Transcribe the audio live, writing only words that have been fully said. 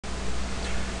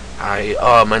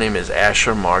Hi, my name is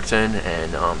Asher Martin,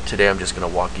 and today I'm just going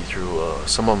to walk you through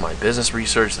some of my business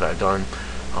research that I've done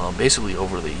basically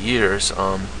over the years.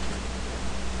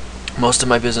 Most of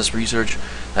my business research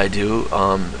that I do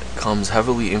comes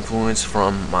heavily influenced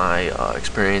from my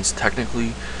experience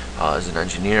technically as an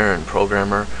engineer and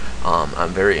programmer.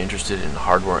 I'm very interested in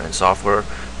hardware and software,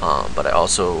 but I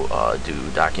also do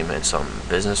document some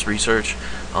business research.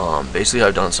 Basically,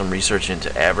 I've done some research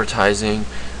into advertising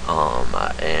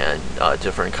and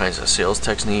different kinds of sales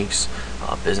techniques,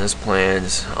 business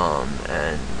plans,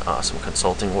 and some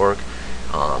consulting work.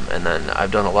 And then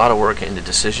I've done a lot of work into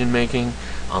decision making.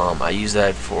 I use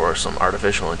that for some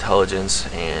artificial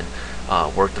intelligence and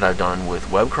work that I've done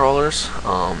with web crawlers,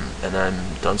 and then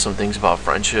done some things about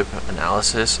friendship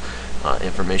analysis,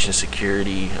 information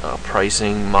security,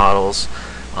 pricing models,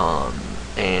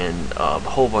 and a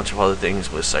whole bunch of other things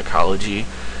with psychology,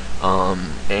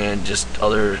 and just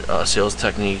other sales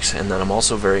techniques. And then I'm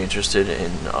also very interested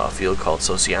in a field called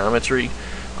Sociometry,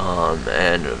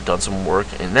 and I've done some work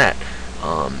in that.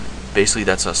 Basically,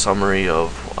 that's a summary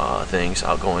of things.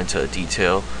 I'll go into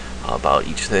detail about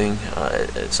each thing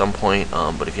at some point,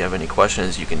 but if you have any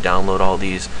questions, you can download all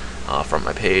these from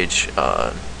my page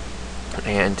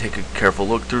and take a careful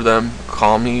look through them.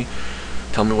 Call me,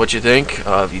 tell me what you think.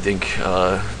 If you think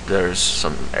there's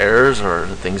some errors or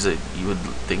things that you would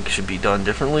think should be done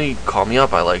differently, call me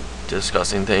up. I like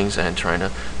discussing things and trying to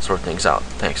sort things out.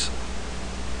 Thanks.